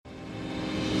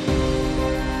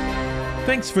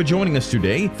Thanks for joining us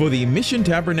today for the Mission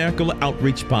Tabernacle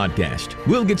Outreach Podcast.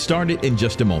 We'll get started in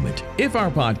just a moment. If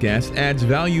our podcast adds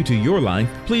value to your life,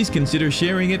 please consider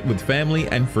sharing it with family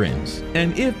and friends.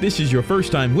 And if this is your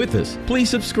first time with us, please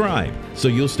subscribe so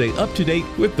you'll stay up to date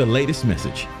with the latest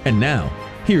message. And now,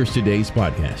 here's today's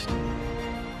podcast.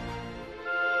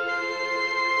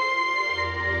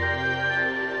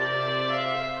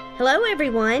 Hello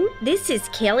everyone, this is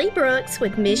Kelly Brooks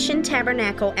with Mission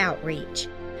Tabernacle Outreach.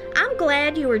 I'm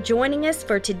glad you are joining us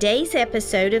for today's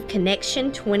episode of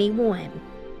Connection 21.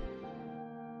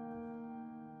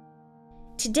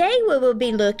 Today we will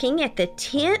be looking at the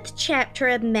 10th chapter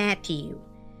of Matthew.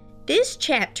 This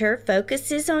chapter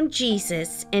focuses on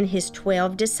Jesus and his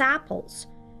 12 disciples,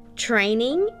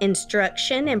 training,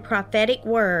 instruction, and prophetic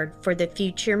word for the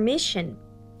future mission.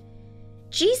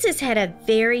 Jesus had a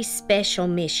very special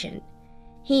mission.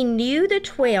 He knew the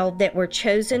 12 that were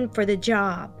chosen for the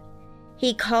job.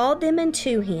 He called them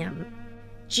unto him.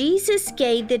 Jesus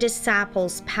gave the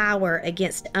disciples power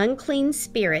against unclean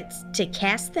spirits to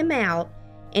cast them out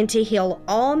and to heal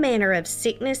all manner of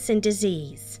sickness and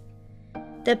disease.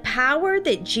 The power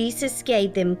that Jesus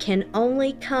gave them can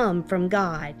only come from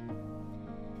God.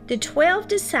 The 12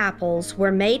 disciples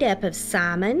were made up of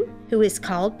Simon, who is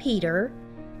called Peter,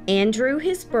 Andrew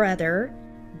his brother,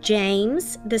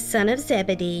 James the son of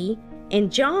Zebedee,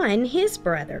 and John his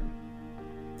brother,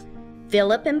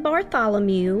 Philip and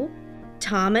Bartholomew,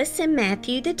 Thomas and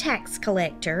Matthew the tax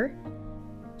collector,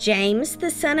 James the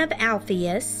son of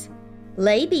Alphaeus,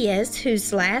 Lebbaeus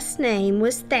whose last name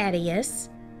was Thaddeus,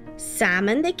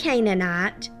 Simon the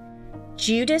Canaanite,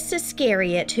 Judas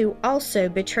Iscariot who also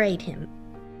betrayed him.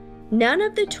 None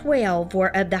of the 12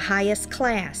 were of the highest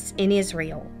class in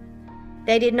Israel.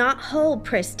 They did not hold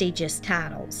prestigious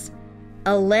titles.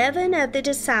 11 of the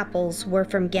disciples were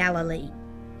from Galilee.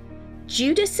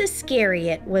 Judas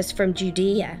Iscariot was from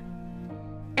Judea.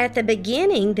 At the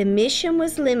beginning, the mission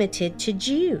was limited to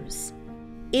Jews.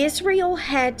 Israel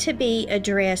had to be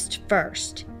addressed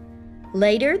first.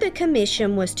 Later, the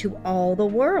commission was to all the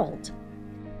world.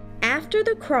 After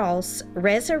the cross,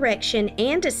 resurrection,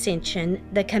 and ascension,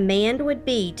 the command would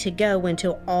be to go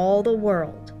into all the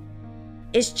world.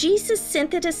 As Jesus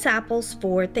sent the disciples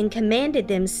forth and commanded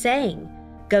them, saying,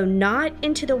 "Go not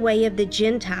into the way of the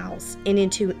Gentiles, and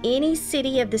into any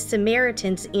city of the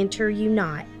Samaritans enter you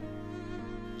not."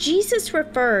 Jesus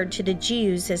referred to the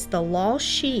Jews as the lost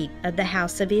sheep of the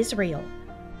house of Israel.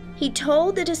 He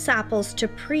told the disciples to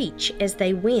preach as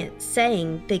they went,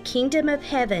 saying, "The kingdom of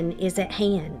heaven is at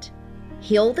hand.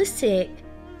 Heal the sick,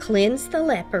 cleanse the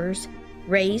lepers,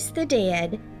 raise the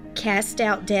dead, cast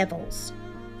out devils.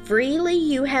 Freely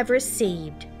you have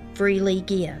received, freely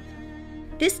give."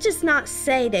 This does not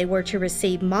say they were to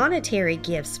receive monetary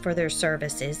gifts for their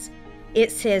services.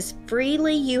 It says,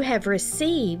 freely you have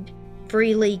received,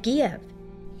 freely give.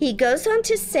 He goes on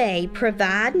to say,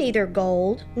 provide neither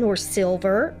gold, nor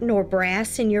silver, nor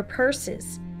brass in your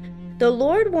purses. The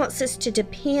Lord wants us to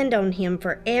depend on him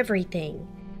for everything.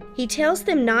 He tells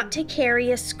them not to carry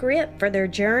a scrip for their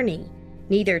journey,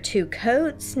 neither 2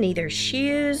 coats, neither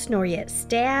shoes, nor yet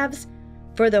staves,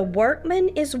 for the workman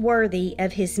is worthy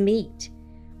of his meat.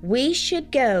 We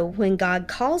should go when God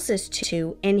calls us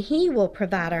to, and he will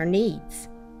provide our needs.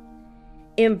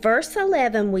 In verse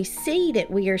 11, we see that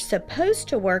we are supposed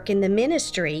to work in the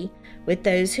ministry with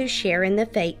those who share in the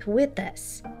faith with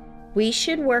us. We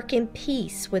should work in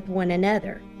peace with one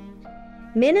another.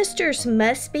 Ministers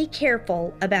must be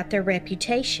careful about their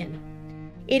reputation.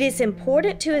 It is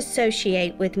important to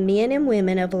associate with men and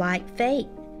women of like faith.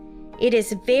 It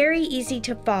is very easy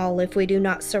to fall if we do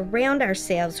not surround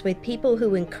ourselves with people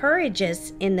who encourage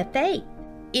us in the faith.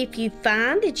 If you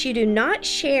find that you do not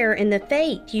share in the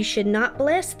faith, you should not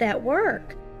bless that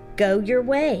work. Go your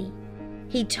way.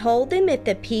 He told them if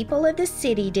the people of the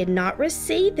city did not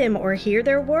receive them or hear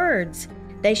their words,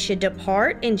 they should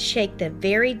depart and shake the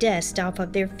very dust off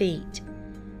of their feet.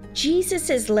 Jesus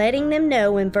is letting them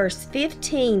know in verse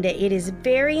 15 that it is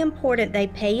very important they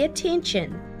pay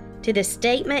attention to the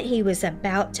statement he was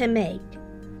about to make.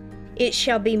 It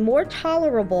shall be more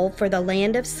tolerable for the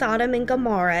land of Sodom and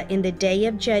Gomorrah in the day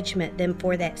of judgment than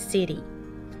for that city.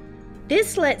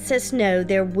 This lets us know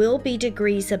there will be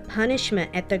degrees of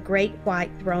punishment at the great white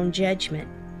throne judgment.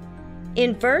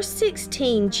 In verse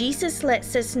 16, Jesus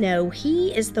lets us know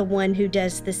he is the one who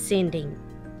does the sending.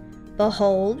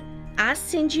 Behold, I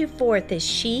send you forth as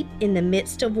sheep in the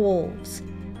midst of wolves.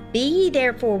 Be ye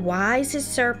therefore wise as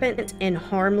serpents and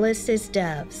harmless as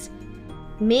doves.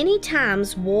 Many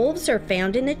times wolves are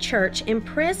found in the church and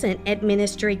present at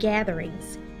ministry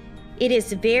gatherings. It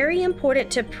is very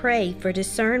important to pray for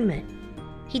discernment.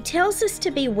 He tells us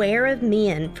to beware of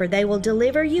men, for they will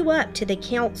deliver you up to the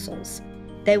councils.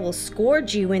 They will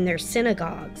scourge you in their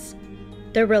synagogues.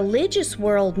 The religious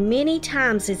world many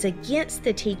times is against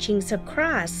the teachings of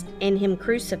Christ and Him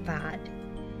crucified.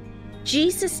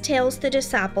 Jesus tells the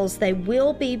disciples they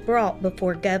will be brought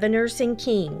before governors and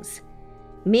kings.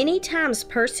 Many times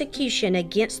persecution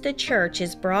against the church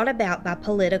is brought about by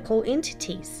political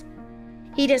entities.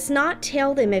 He does not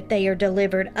tell them if they are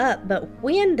delivered up, but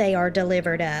when they are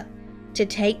delivered up, to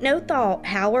take no thought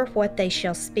how or what they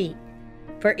shall speak.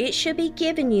 For it shall be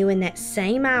given you in that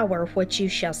same hour what you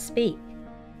shall speak.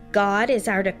 God is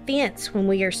our defense when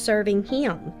we are serving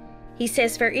Him. He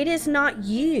says, for it is not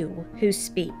you who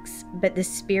speaks, but the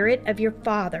Spirit of your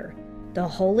Father, the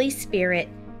Holy Spirit,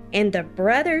 and the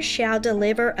brother shall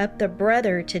deliver up the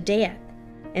brother to death,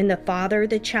 and the father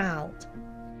the child.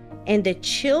 And the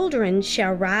children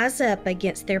shall rise up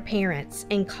against their parents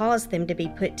and cause them to be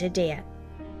put to death.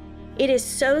 It is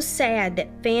so sad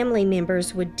that family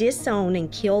members would disown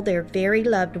and kill their very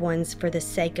loved ones for the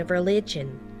sake of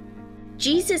religion.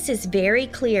 Jesus is very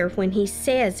clear when He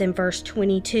says in verse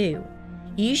 22,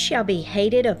 "You shall be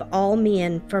hated of all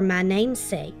men for my name's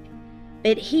sake,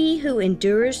 but he who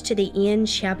endures to the end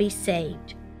shall be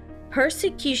saved."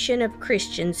 Persecution of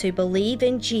Christians who believe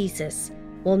in Jesus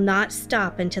will not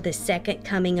stop until the second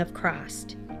coming of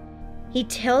Christ. He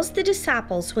tells the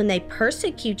disciples, when they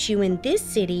persecute you in this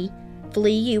city,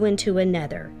 flee you into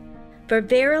another. For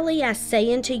verily I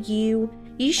say unto you,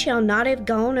 you shall not have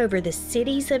gone over the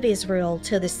cities of Israel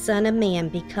till the Son of Man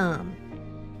be come.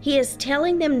 He is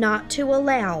telling them not to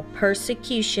allow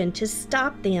persecution to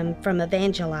stop them from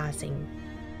evangelizing.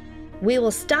 We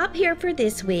will stop here for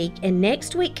this week and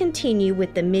next week continue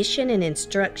with the mission and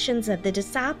instructions of the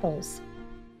disciples.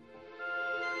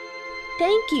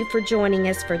 Thank you for joining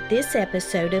us for this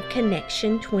episode of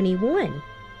Connection 21.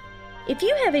 If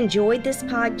you have enjoyed this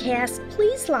podcast,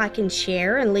 please like and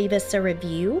share and leave us a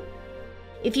review.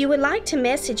 If you would like to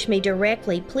message me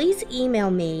directly, please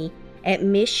email me at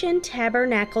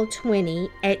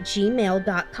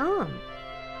missiontabernacle20@gmail.com.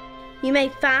 You may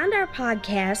find our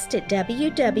podcast at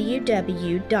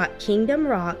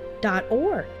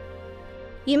www.kingdomrock.org.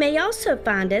 You may also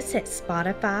find us at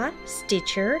Spotify,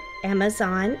 Stitcher,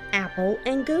 Amazon, Apple,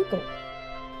 and Google.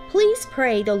 Please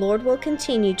pray the Lord will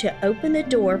continue to open the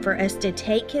door for us to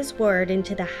take His word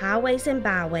into the highways and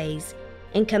byways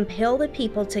and compel the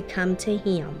people to come to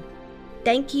Him.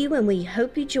 Thank you, and we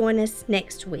hope you join us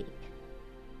next week.